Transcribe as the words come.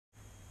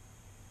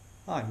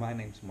Hi, my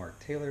name's Mark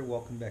Taylor.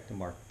 Welcome back to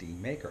Mark D.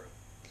 Maker.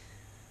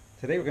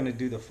 Today we're going to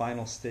do the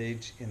final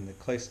stage in the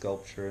clay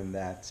sculpture, and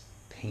that's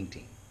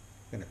painting.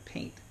 I'm going to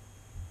paint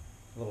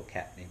a little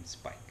cat named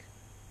Spike.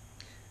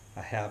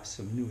 I have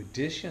some new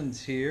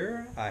additions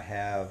here. I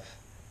have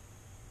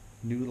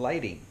new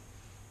lighting.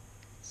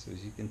 So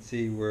as you can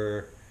see,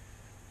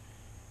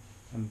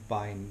 I'm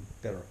buying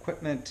better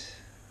equipment.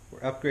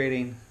 We're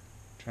upgrading,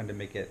 trying to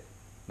make it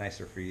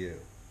nicer for you.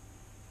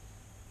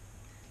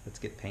 Let's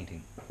get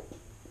painting.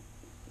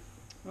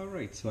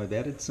 Alright, so I've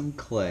added some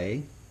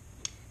clay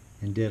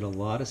and did a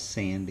lot of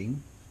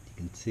sanding. You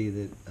can see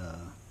that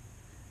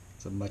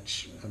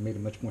I made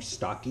it much more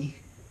stocky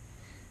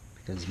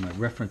because my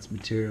reference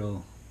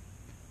material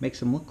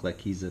makes him look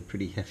like he's a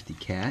pretty hefty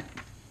cat.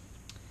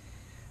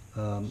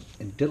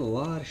 And did a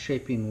lot of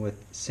shaping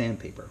with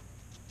sandpaper.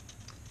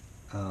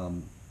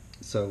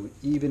 So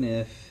even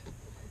if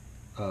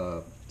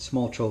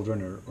small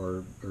children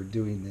are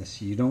doing this,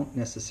 you don't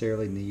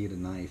necessarily need a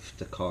knife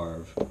to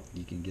carve.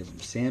 You can give them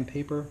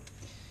sandpaper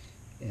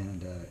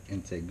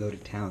and say go to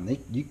town.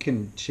 You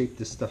can shape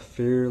this stuff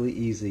fairly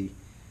easy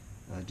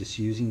just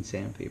using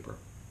sandpaper.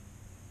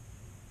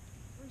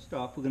 First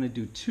off, we're going to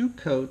do 2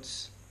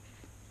 coats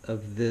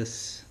of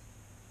this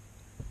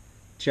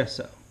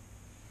gesso.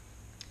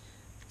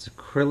 It's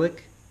acrylic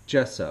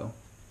gesso,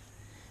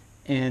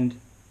 and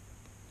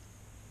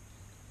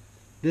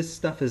this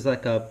stuff is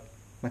like a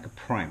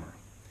primer.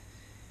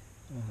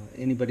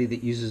 Anybody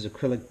that uses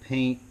acrylic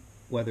paint,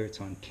 whether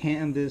it's on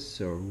canvas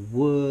or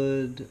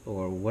wood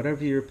or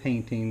whatever you're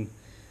painting,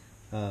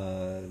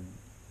 they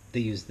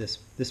use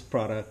this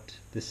product,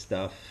 this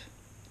stuff.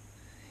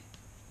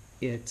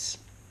 It's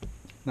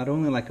not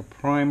only like a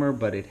primer,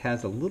 but it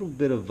has a little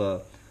bit of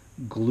a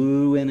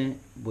glue in it,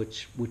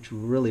 which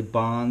really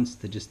bonds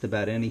to just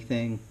about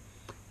anything,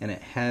 and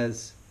it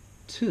has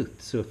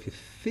tooth. So if you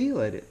feel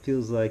it, it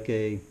feels like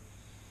a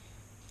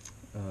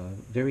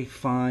very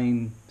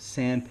fine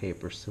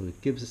sandpaper, so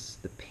it gives us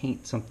the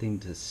paint something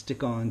to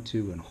stick on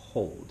to and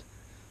hold.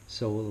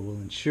 So it will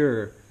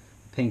ensure the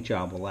paint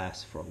job will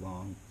last for a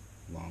long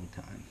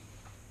time.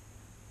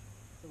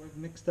 So I've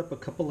mixed up a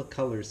couple of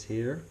colors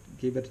here,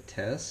 gave it a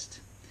test.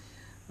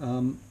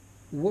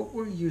 What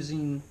we're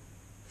using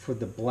for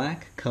the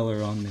black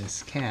color on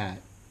this cat,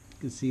 you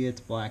can see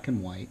it's black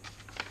and white,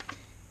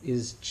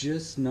 is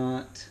just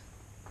not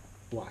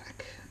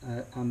black.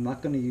 I'm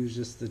not going to use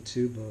just the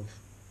tube of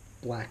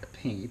black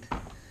paint,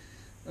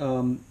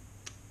 and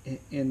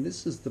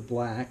this is the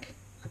black.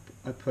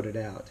 I put it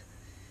out.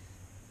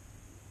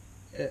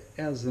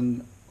 As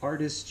an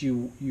artist,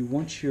 you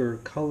want your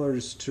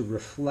colors to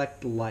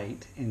reflect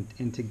light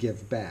and to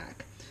give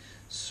back.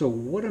 So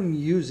what I'm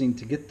using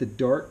to get the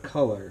dark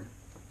color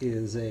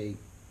is a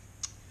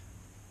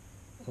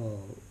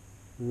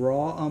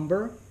raw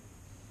umber,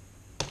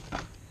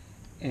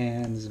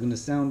 and it's going to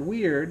sound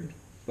weird,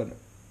 but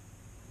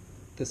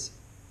this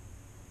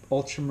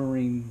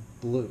ultramarine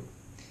blue,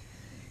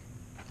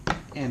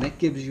 and it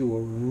gives you a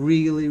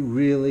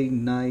really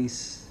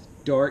nice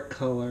dark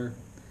color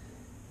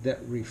that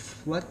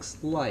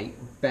reflects light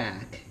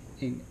back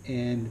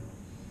and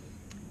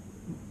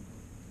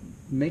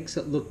makes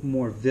it look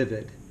more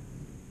vivid.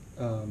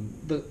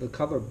 The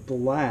color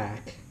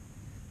black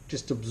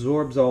just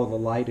absorbs all the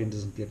light and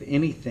doesn't give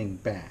anything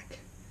back.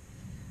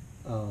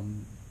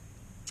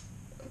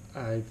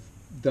 I've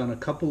done a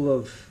couple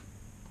of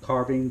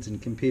carvings and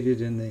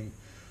competed in the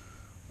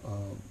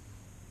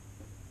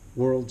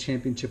World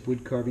Championship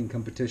Wood Carving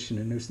Competition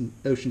in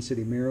Ocean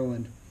City,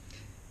 Maryland,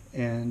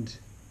 and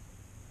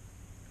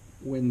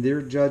when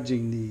they're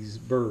judging these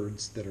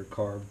birds that are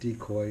carved,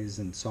 decoys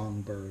and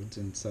songbirds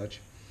and such,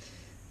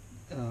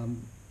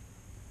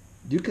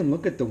 you can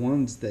look at the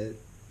ones that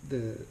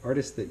the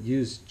artists that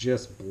use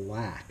just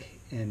black,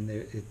 and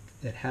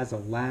it has a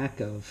lack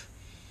of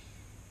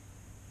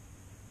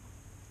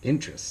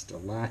interest, a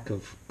lack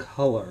of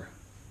color.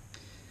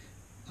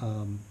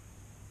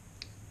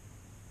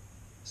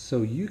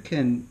 So you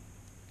can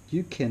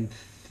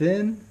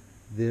thin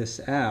this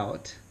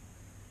out,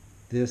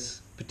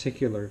 this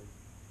particular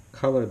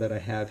color that I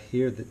have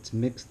here that's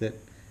mixed, that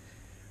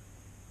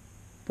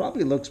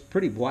probably looks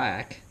pretty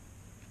black,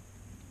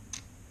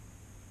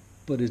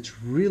 but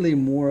it's really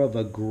more of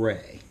a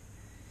gray.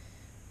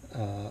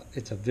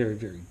 It's a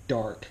very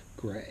dark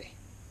gray,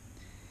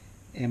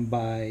 and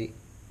by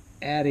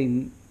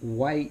adding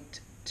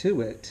white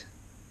to it,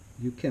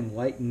 you can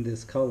lighten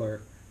this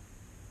color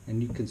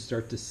and you can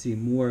start to see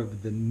more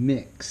of the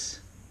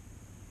mix.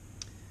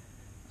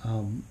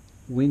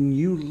 When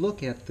you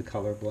look at the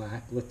color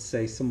black, let's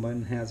say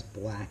someone has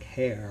black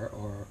hair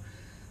or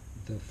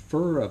the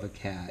fur of a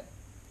cat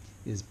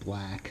is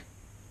black,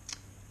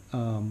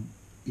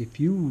 if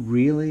you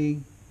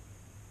really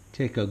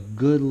take a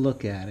good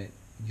look at it,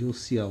 you'll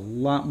see a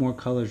lot more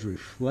colors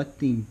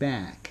reflecting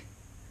back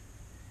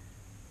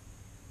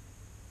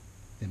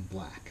than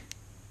black.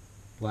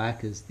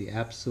 Black is the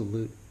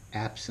absolute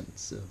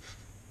absence of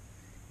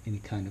any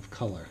kind of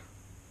color.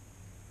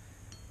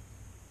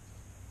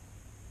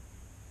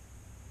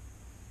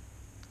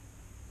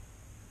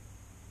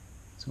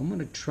 So I'm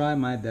going to try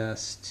my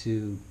best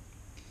to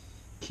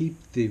keep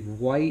the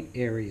white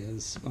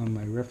areas on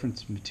my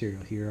reference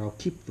material here. I'll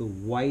keep the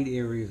white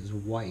areas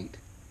white,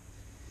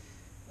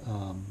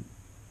 and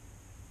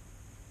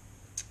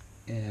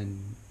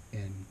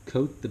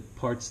coat the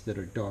parts that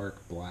are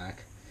dark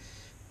black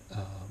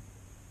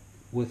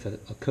with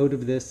a coat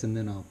of this, and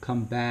then I'll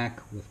come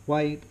back with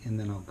white, and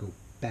then I'll go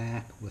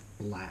back with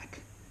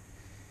black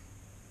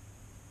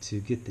to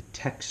get the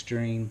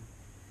texturing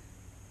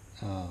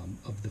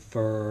of the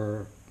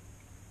fur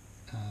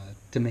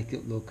to make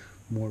it look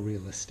more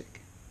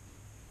realistic.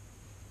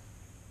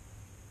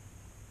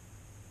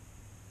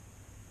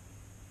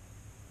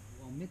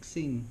 While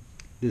mixing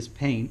this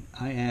paint,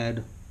 I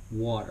add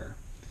water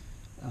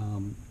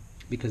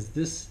because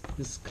this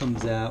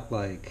comes out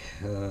like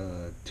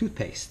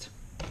toothpaste.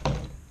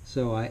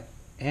 So I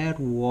add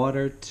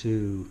water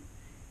to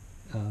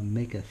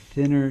make a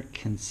thinner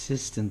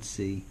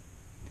consistency.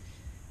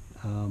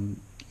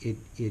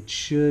 It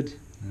should,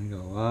 I got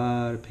a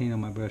lot of paint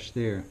on my brush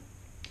there,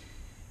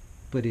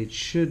 but it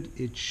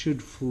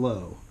should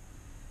flow.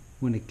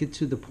 When it gets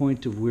to the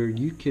point of where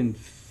you can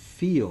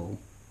feel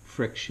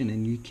friction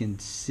and you can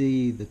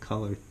see the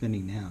color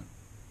thinning out,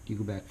 you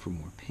go back for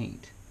more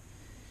paint.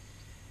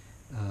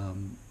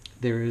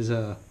 There is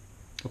a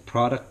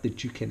product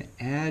that you can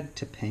add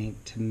to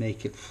paint to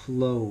make it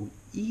flow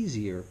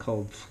easier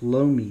called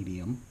Flow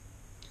Medium.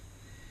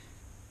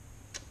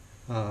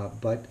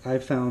 But I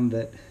found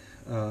that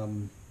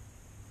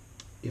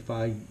if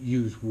I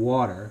use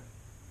water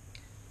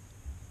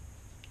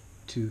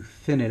to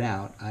thin it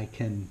out, I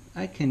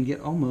can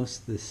get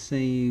almost the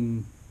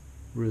same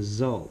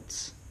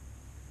results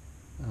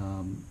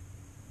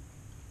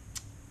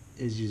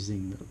as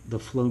using the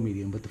Flow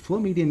Medium. But the Flow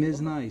Medium is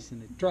nice,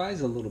 and it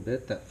dries a little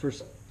bit. That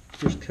first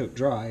coat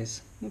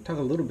dries. I'm going to talk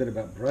a little bit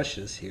about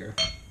brushes here.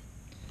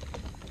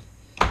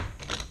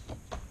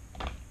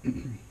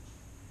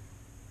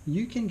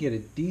 You can get a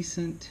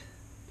decent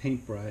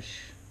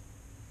paintbrush,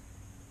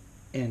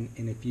 and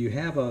if you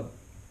have a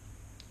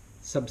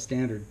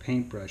substandard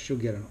paintbrush, you'll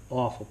get an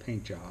awful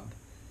paint job.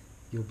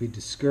 You'll be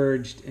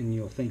discouraged and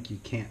you'll think you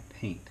can't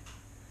paint.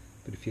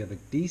 But if you have a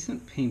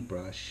decent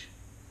paintbrush,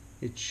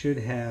 it should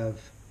have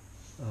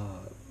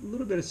a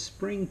little bit of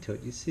spring to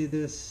it. You see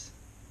this?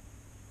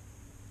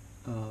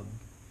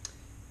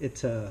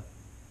 It's a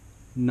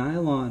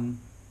nylon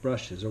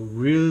brushes. A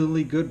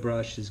really good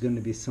brush is going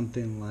to be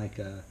something like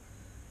a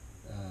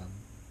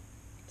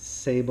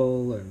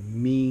Sable or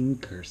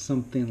Mink or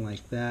something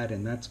like that,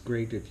 and that's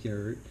great if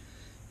you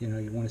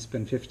want to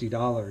spend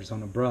 $50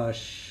 on a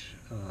brush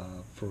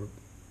for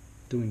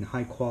doing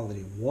high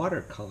quality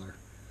watercolor.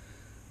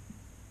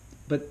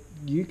 But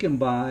you can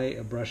buy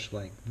a brush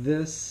like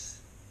this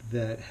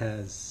that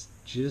has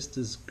just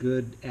as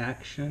good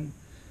action.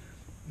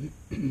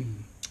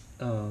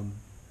 Go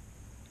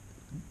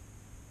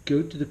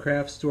to the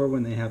craft store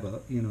when they have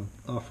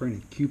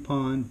offering a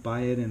coupon.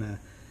 Buy it in a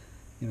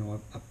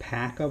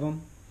pack of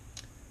them,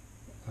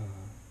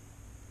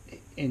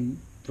 and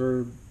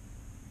for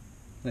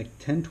like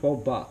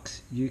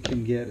 $10-12 you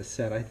can get a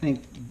set. I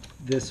think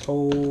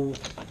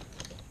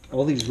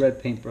all these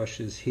red paint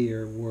brushes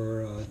here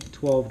were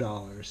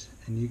 $12,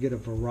 and you get a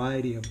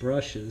variety of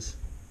brushes.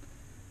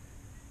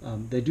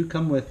 They do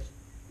come with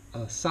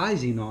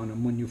sizing on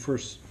them when you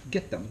first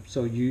get them,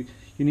 so you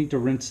need to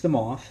rinse them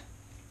off,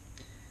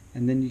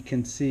 and then you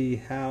can see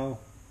how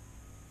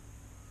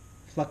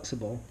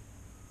flexible,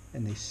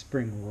 and they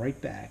spring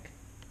right back.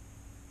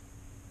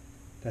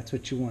 That's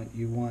what you want.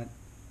 You want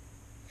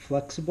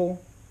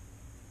flexible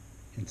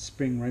and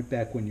spring right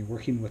back when you're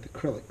working with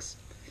acrylics.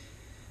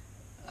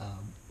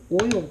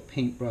 Oil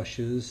paint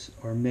brushes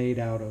are made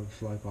out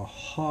of like a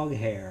hog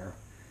hair,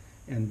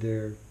 and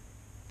they're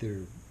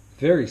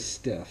very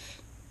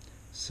stiff.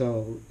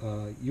 So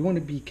you want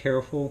to be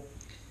careful.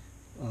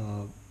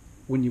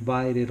 When you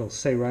buy it, it'll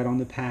say right on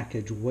the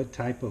package what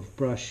type of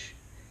brush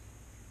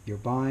you're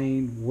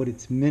buying, what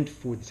it's meant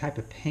for, the type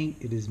of paint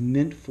it is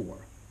meant for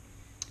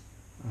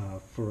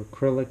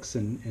acrylics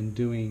and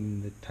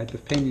doing the type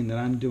of painting that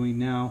I'm doing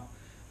now,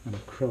 an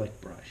acrylic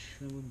brush.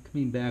 So I'm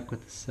coming back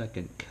with a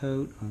second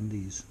coat on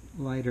these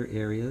lighter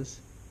areas.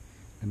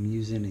 I'm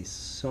using a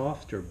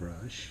softer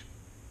brush.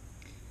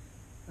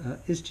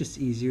 It's just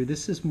easier.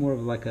 This is more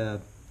of like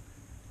a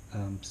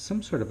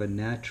some sort of a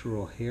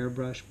natural hair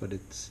brush, but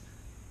it's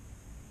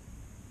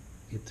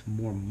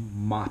more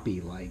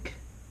moppy like.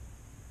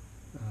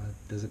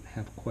 Doesn't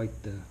have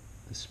quite the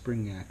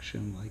spring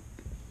action like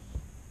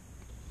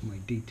my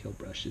detail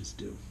brushes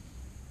do.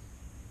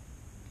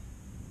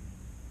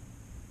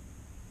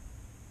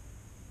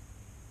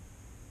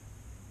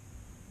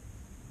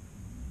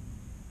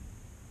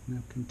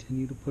 Now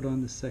continue to put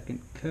on the second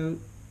coat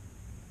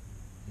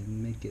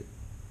and make it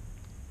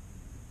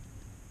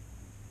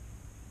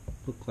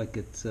look like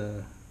it's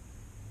give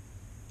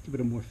it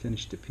a more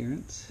finished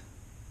appearance,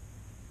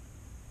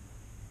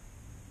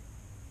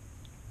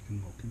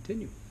 and we'll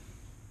continue.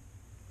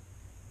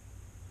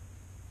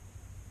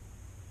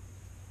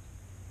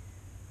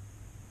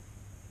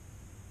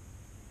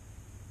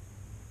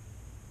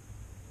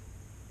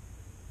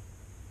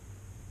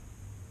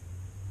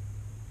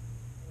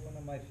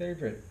 My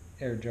favorite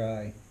air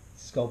dry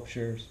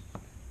sculptures,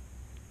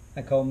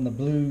 I call them the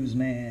blues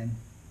man.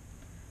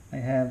 I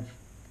have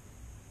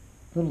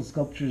little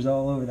sculptures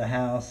all over the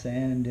house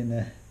and in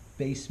the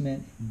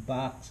basement in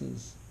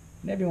boxes.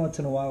 And every once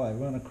in a while I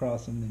run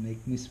across them. They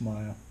make me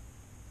smile.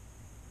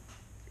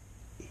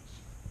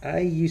 I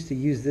used to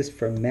use this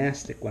for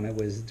mastic when I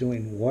was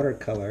doing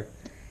watercolor,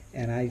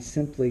 and I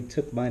simply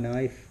took my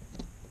knife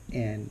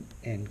and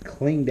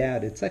cleaned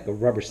out. It's like a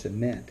rubber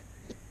cement.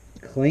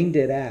 Cleaned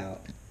it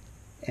out,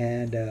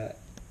 and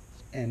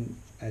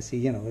I see,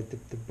 you know,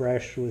 the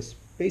brush was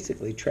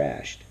basically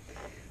trashed.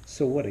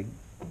 So what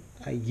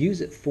I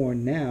use it for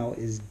now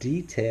is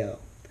detail.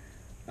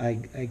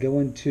 I go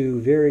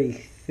into very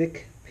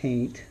thick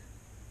paint,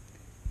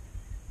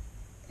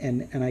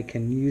 and I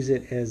can use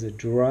it as a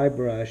dry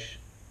brush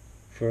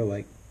for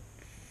like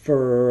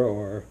fur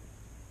or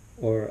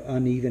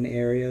uneven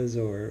areas,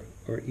 or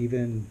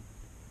even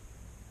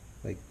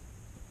like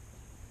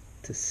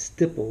to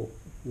stipple,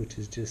 which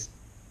is just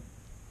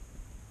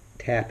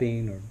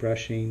tapping or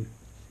brushing.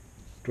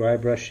 Dry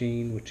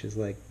brushing, which is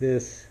like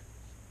this.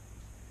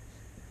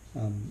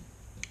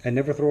 I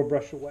never throw a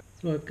brush away.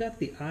 So I've got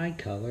the eye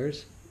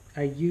colors.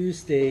 I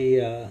used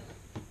a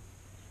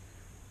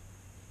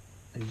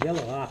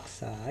yellow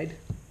oxide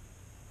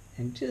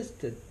and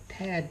just a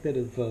tad bit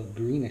of a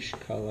greenish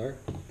color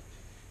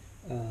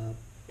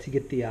to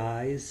get the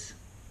eyes,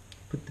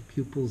 put the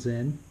pupils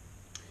in.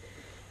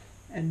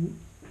 And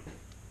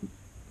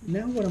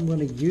now what I'm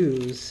going to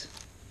use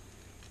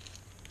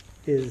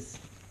is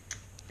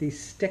these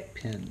stick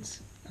pins.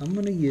 I'm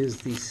going to use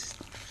these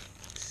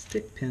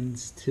stick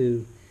pins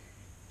to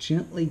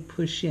gently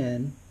push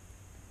in,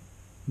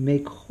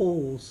 make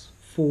holes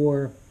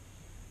for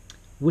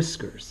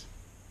whiskers.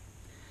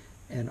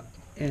 And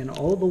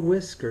all the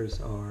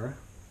whiskers are,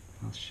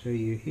 I'll show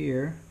you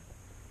here,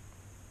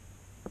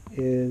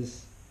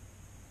 is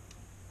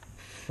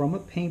from a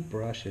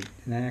paintbrush.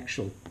 An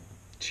actual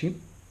cheap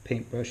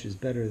paintbrush is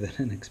better than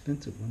an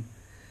expensive one.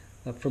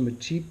 From a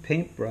cheap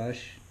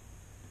paintbrush,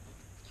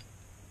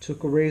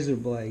 took a razor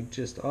blade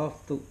just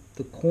off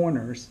the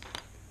corners,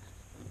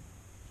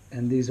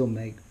 and these will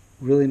make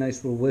really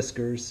nice little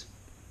whiskers.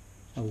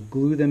 I will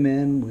glue them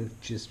in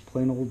with just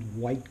plain old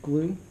white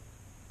glue,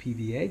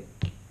 PVA,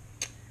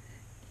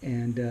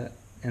 and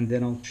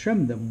then I'll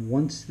trim them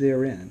once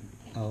they're in.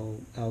 I'll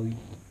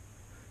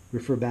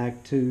refer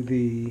back to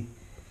the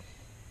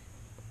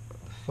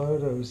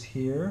photos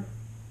here.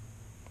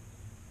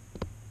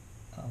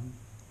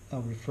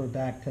 I'll refer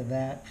back to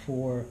that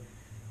for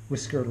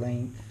whisker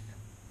length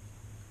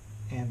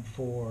and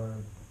for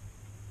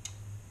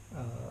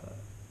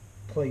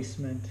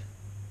placement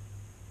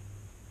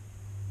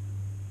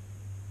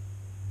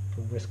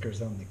for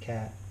whiskers on the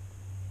cat.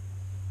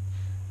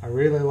 I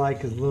really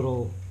like his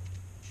little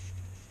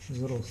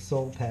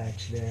soul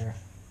patch there.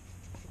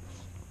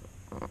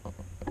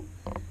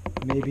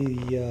 Maybe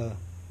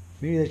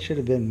that should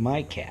have been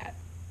my cat.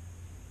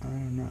 I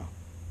don't know.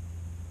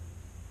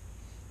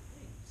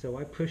 So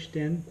I pushed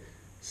in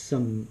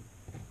some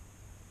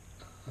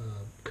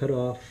cut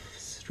off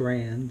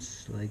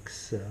strands like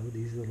so,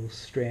 these little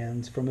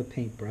strands from a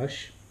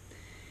paintbrush.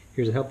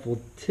 Here's a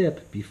helpful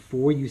tip: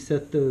 before you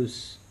set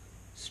those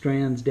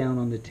strands down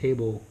on the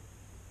table,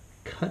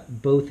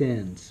 cut both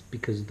ends,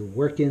 because the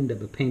work end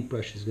of a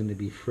paintbrush is going to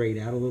be frayed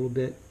out a little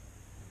bit.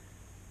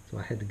 So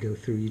I had to go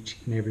through each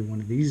and every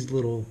one of these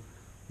little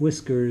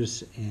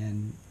whiskers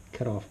and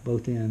cut off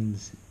both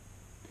ends.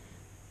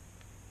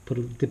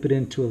 Dip it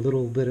into a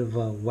little bit of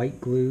white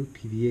glue,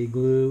 PVA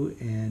glue,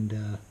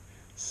 and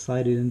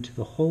slide it into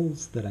the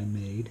holes that I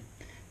made.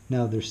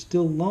 Now they're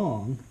still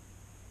long.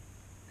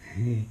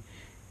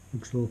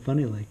 Looks a little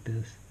funny like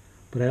this.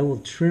 But I will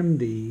trim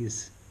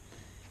these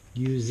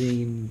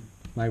using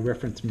my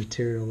reference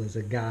material as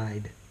a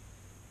guide.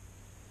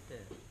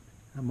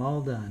 I'm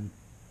all done.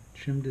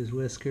 Trimmed his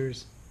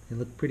whiskers. They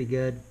look pretty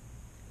good.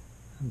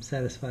 I'm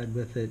satisfied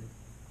with it.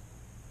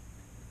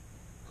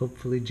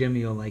 Hopefully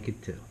Jimmy will like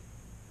it too.